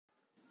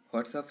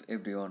What's up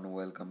everyone,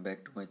 welcome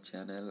back to my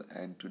channel,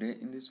 and today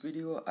in this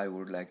video I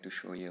would like to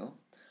show you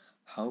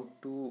how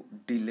to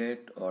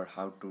delete or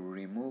how to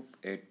remove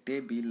a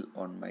table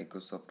on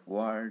Microsoft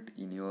Word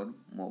in your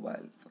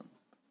mobile phone.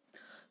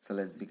 So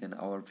let's begin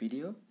our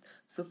video.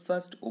 So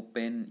first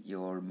open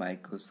your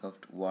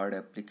Microsoft Word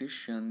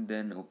application,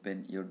 then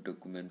open your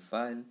document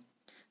file.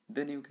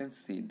 Then you can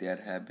see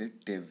there have a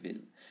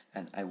table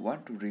and I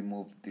want to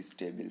remove this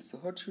table. So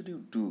what should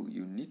you do?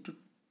 You need to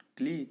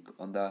click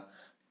on the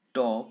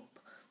top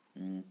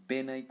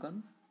pen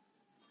icon,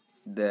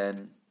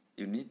 then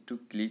you need to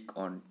click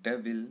on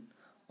table,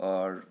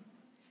 or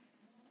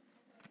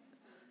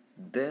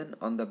then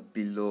on the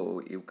below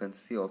you can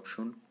see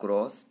option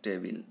cross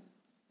table.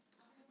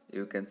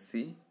 You can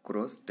see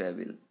cross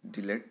table,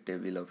 delete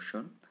table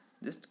option,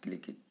 just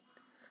click it.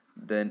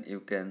 Then you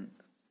can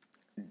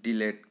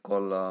delete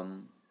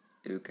column,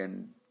 you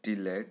can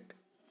delete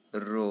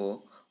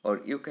row,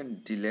 or you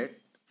can delete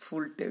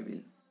full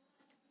table.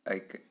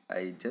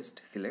 I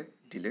just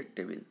select delete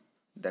table.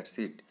 That's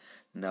it.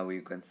 Now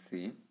you can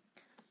see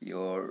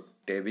your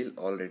table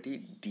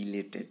already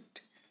deleted.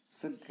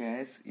 So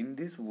guys, in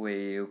this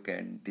way you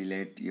can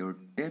delete your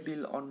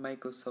table on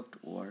Microsoft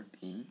Word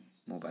in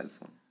mobile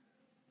phone.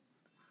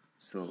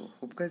 So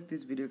hope guys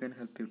this video can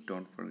help you.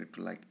 Don't forget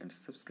to like and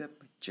subscribe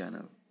my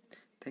channel.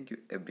 Thank you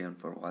everyone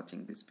for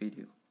watching this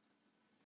video.